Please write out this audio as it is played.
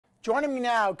Joining me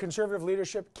now, Conservative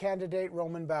leadership candidate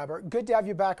Roman Baber. Good to have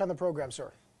you back on the program,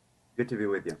 sir. Good to be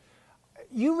with you.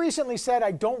 You recently said,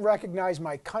 I don't recognize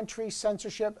my country,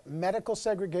 censorship, medical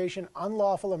segregation,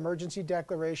 unlawful emergency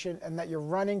declaration, and that you're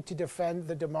running to defend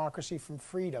the democracy from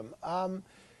freedom. I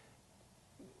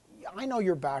know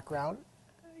your background.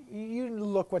 You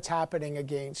look what's happening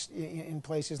in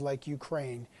places like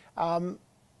Ukraine.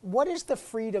 What is the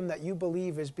freedom that you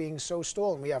believe is being so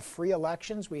stolen? We have free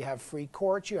elections, we have free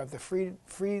courts, you have the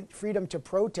freedom to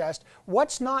protest.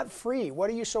 What's not free?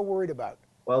 What are you so worried about?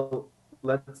 Well,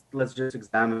 let's just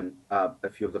examine a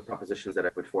few of the propositions that I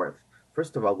put forth.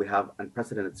 First of all, we have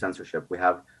unprecedented censorship. We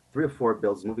have 3 or 4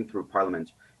 bills moving through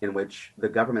Parliament in which the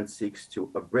government seeks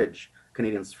to abridge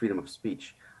Canadians' freedom of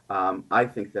speech. I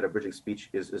think that abridging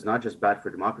speech is not just bad for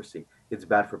democracy, it's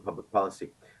bad for public policy.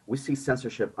 We see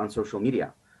censorship on social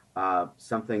media.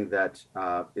 Something that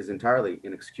is entirely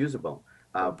inexcusable.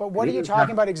 But what are you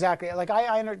talking about exactly? Like,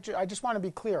 I just want to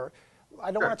be clear. I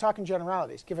don't want to talk in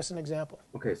generalities. Give us an example.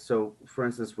 Okay, so for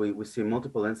instance, we see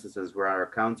multiple instances where our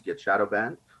accounts get shadow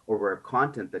banned or where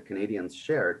content that Canadians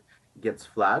shared gets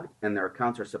flagged and their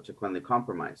accounts are subsequently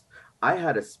compromised. I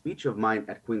had a speech of mine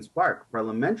at Queen's Park,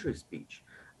 parliamentary speech,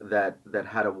 that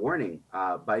had a warning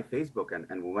by Facebook,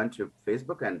 and we went to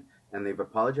Facebook and they've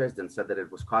apologized and said that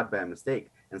it was caught by a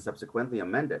mistake and subsequently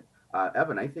amended.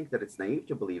 Evan, I think that it's naive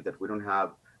to believe that we don't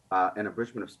have an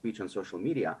abridgment of speech on social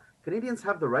media. Canadians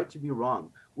have the right to be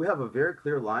wrong. We have a very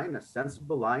clear line, a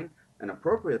sensible line, an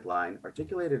appropriate line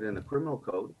articulated in the criminal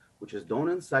code, which is don't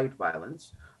incite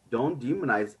violence, don't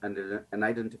demonize an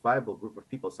identifiable group of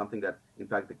people, something that, in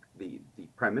fact, the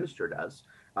Prime Minister does.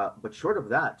 But short of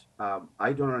that,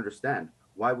 I don't understand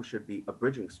why we should be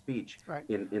abridging speech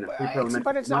in a free parliament.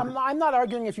 But I'm not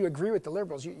arguing if you agree with the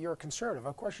Liberals. You're a Conservative.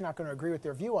 Of course, you're not going to agree with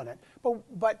their view on it.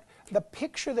 But the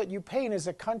picture that you paint is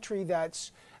a country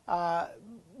that's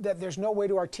that there's no way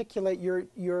to articulate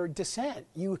your dissent.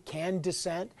 You can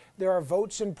dissent. There are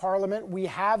votes in Parliament. We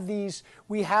have these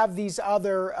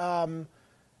other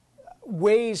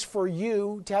ways for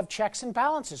you to have checks and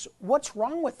balances. What's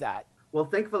wrong with that? Well,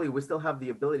 thankfully, we still have the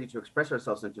ability to express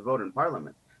ourselves and to vote in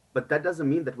Parliament. But that doesn't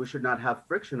mean that we should not have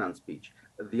friction on speech.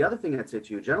 The other thing I'd say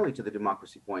to you, generally to the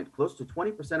democracy point, close to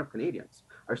 20% of Canadians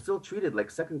are still treated like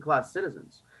second-class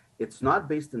citizens. It's not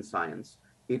based in science.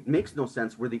 It makes no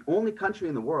sense. We're the only country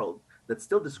in the world that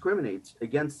still discriminates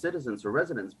against citizens or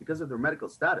residents because of their medical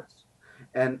status.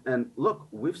 And look,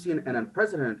 we've seen an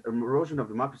unprecedented erosion of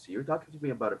democracy. You're talking to me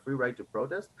about a free right to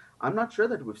protest. I'm not sure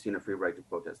that we've seen a free right to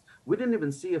protest. We didn't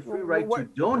even see a free right to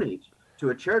donate to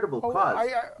a charitable cause.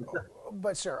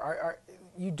 But sir,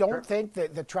 you don't think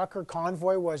that the trucker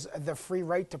convoy was the free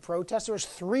right to protest? There was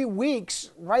 3 weeks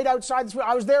right outside.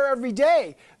 I was there every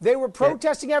day. They were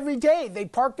protesting every day. They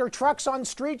parked their trucks on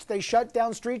streets. They shut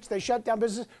down streets. They shut down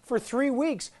business for 3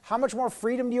 weeks. How much more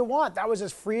freedom do you want? That was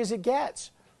as free as it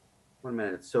gets. 1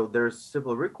 minute. So there's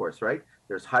civil recourse, right?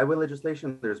 There's highway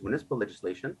legislation. There's municipal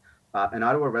legislation. An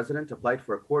Ottawa resident applied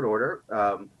for a court order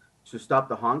to stop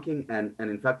the honking, and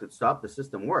in fact, it stopped. The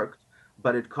system worked,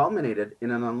 but it culminated in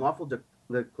an unlawful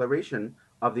declaration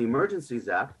of the Emergencies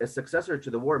Act, a successor to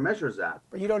the War Measures Act.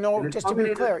 But you don't know, just to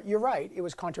be clear, you're right, it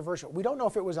was controversial. We don't know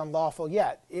if it was unlawful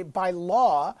yet. By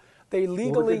law, they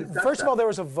legally, first of all, there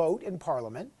was a vote in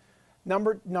Parliament.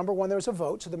 Number one, there was a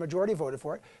vote, so the majority voted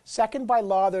for it. Second, by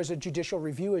law, there's a judicial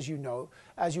review, as you know,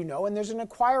 and there's an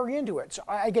inquiry into it. So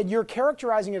again, you're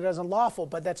characterizing it as unlawful,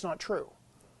 but that's not true.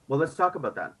 Well, let's talk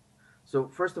about that. So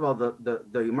first of all,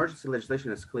 the emergency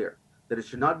legislation is clear that it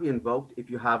should not be invoked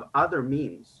if you have other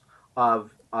means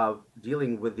of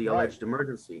dealing with the alleged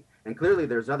emergency. And clearly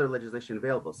there's other legislation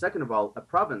available. Second of all, a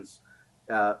province,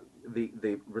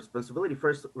 the responsibility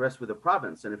first rests with the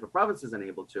province. And if a province is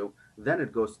unable to, then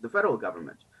it goes to the federal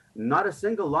government. Not a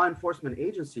single law enforcement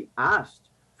agency asked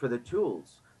for the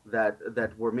tools that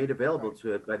were made available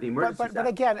to it by the emergency. But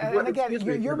again,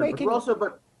 you're making We're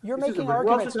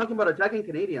also talking about attacking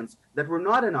Canadians that were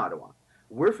not in Ottawa.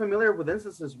 We're familiar with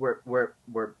instances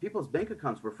where people's bank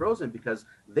accounts were frozen because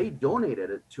they donated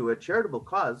it to a charitable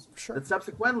cause that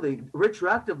subsequently,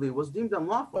 retroactively, was deemed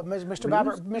unlawful. But Mr.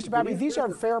 Baber, these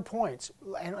are fair points,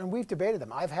 and we've debated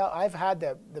them. I've had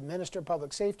the Minister of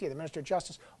Public Safety, the Minister of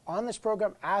Justice on this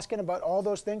program asking about all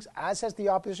those things, as has the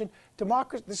opposition.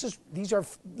 Democracy. These are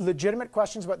legitimate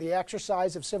questions about the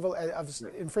exercise of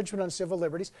infringement on civil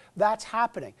liberties. That's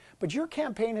happening. But your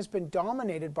campaign has been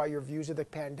dominated by your views of the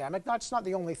pandemic. It's not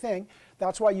the only thing.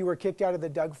 That's why you were kicked out of the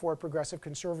Doug Ford Progressive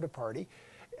Conservative Party.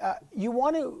 You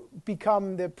want to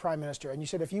become the Prime Minister, and you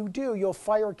said if you do, you'll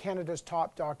fire Canada's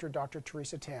top doctor, Dr.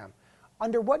 Theresa Tam.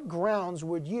 Under what grounds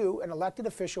would you, an elected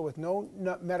official with no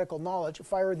medical knowledge,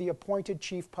 fire the appointed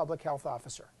chief public health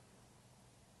officer?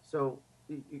 So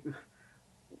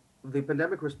the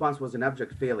pandemic response was an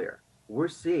abject failure. We're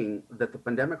seeing that the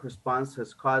pandemic response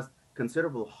has caused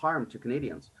considerable harm to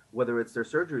Canadians, whether it's their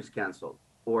surgeries canceled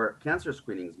or cancer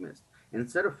screenings missed. And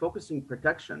instead of focusing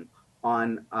protection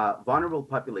on vulnerable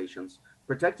populations,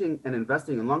 protecting and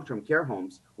investing in long-term care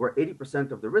homes where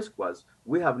 80% of the risk was,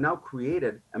 we have now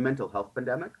created a mental health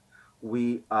pandemic.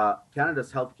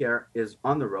 Canada's healthcare is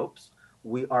on the ropes.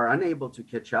 We are unable to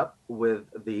catch up with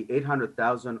the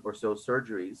 800,000 or so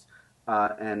surgeries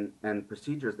and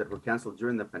procedures that were canceled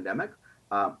during the pandemic.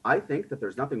 I think that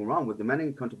there's nothing wrong with demanding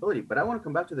accountability, but I want to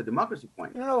come back to the democracy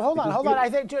point. No, hold on. I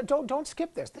think don't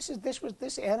skip this.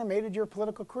 This animated your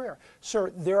political career,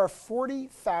 sir. There are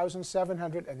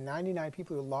 40,799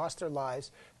 people who lost their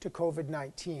lives to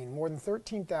COVID-19, more than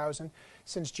 13,000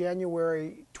 since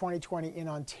January 2020 in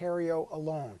Ontario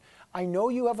alone. I know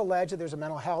you have alleged that there's a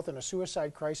mental health and a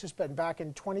suicide crisis, but back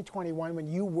in 2021, when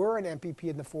you were an MPP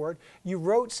in the Ford, you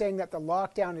wrote saying that the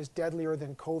lockdown is deadlier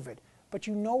than COVID. But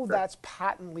you know that's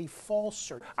patently false,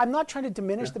 sir. I'm not trying to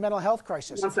diminish the mental health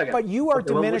crisis, but you are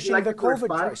diminishing the COVID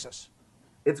crisis.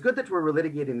 It's good that we're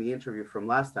relitigating the interview from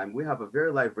last time. We have a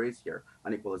very live race here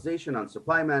on equalization, on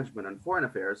supply management, on foreign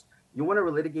affairs. You want to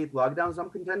relitigate lockdowns? I'm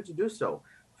content to do so.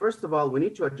 First of all, we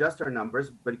need to adjust our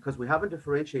numbers because we haven't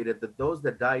differentiated that those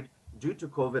that died due to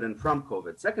COVID and from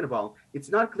COVID. Second of all, it's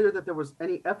not clear that there was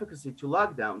any efficacy to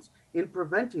lockdowns in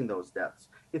preventing those deaths.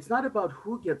 It's not about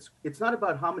it's not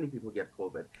about how many people get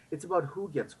COVID. It's about who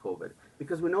gets COVID,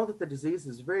 because we know that the disease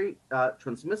is very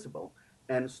transmissible,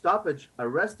 and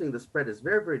arresting the spread is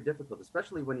very, very difficult,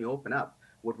 especially when you open up.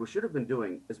 What we should have been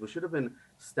doing is we should have been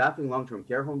staffing long-term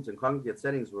care homes and congregate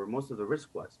settings where most of the risk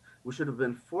was. We should have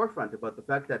been forefront about the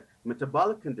fact that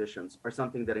metabolic conditions are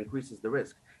something that increases the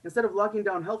risk, instead of locking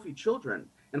down healthy children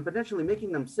and potentially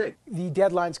making them sick. The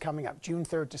deadline's coming up, June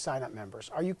 3rd, to sign up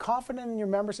members. Are you confident in your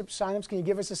membership signups? Can you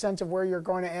give us a sense of where you're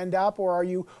going to end up, or are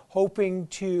you hoping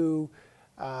to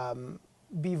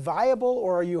be viable,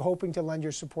 or are you hoping to lend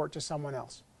your support to someone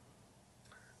else?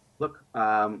 Look,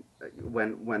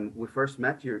 when we first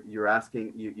met,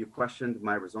 you questioned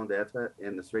my raison d'etre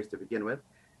in this race to begin with,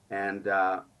 and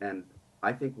I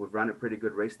think we've run a pretty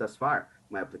good race thus far.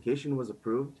 My application was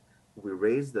approved. We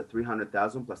raised the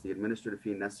 $300,000 plus the administrative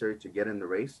fee necessary to get in the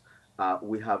race.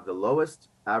 We have the lowest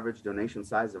average donation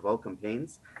size of all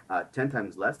campaigns, 10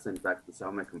 times less, in fact, than some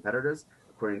of my competitors,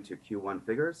 according to Q1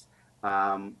 figures.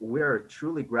 We are a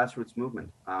truly grassroots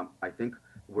movement. I think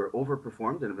we're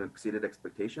overperformed and have exceeded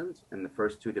expectations in the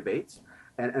first two debates.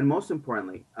 And most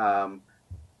importantly,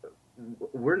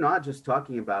 we're not just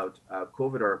talking about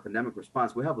COVID or a pandemic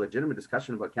response. We have legitimate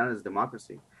discussion about Canada's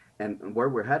democracy and where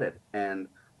we're headed. And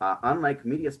unlike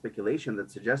media speculation that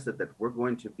suggested that we're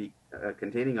going to be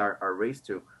containing our race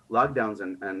to lockdowns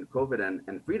and COVID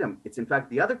and freedom, it's in fact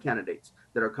the other candidates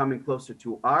that are coming closer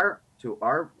to our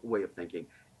way of thinking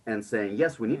and saying,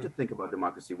 yes, we need to think about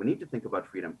democracy. We need to think about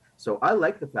freedom. So I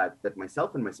like the fact that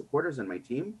myself and my supporters and my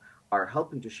team are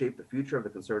helping to shape the future of the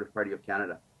Conservative Party of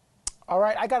Canada. All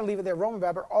right, I got to leave it there. Roman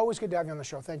Baber, always good to have you on the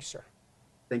show. Thank you, sir.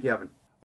 Thank you, Evan.